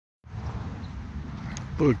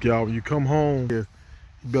Look, y'all, when you come home, you're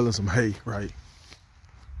building some hay, right?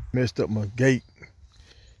 Messed up my gate.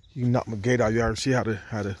 You knock my gate out. You already see how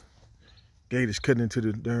the gate is cutting into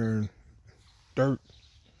the darn dirt.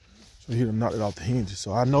 So he done knocked it off the hinges.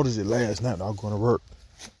 So I noticed it last night when I was going to work.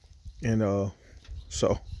 And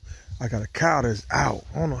so I got a cow that's out.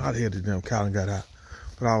 I don't know how the hell this damn cow done got out.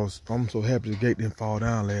 But I'm so happy the gate didn't fall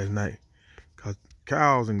down last night. Cause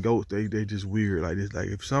cows and goats, they just weird like this. Like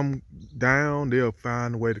if something down, they'll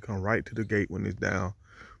find a way to come right to the gate when it's down.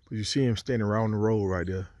 But you see him standing around the road right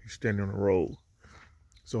there. He's standing on the road.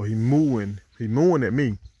 So he mooing at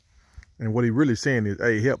me. And what he really saying is,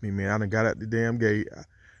 hey, help me, man. I done got out the damn gate.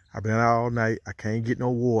 I've been out all night. I can't get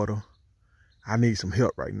no water. I need some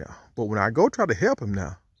help right now. But when I go try to help him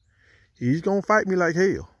now, he's gonna fight me like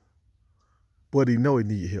hell. But he know he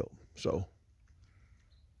need help. So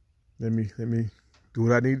let me do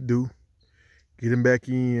what I need to do. Get him back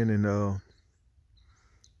in, and we're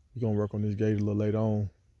gonna work on this gate a little later on.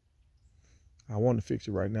 I want to fix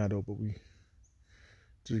it right now though, but we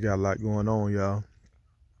just got a lot going on, y'all.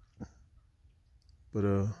 But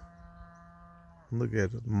look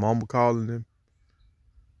at it. Mama calling him.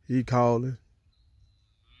 He calling.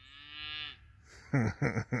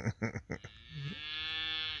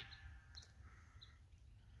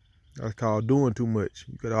 That's called doing too much.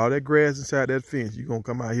 You got all that grass inside that fence. You gonna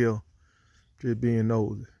come out here just being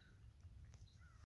nosy.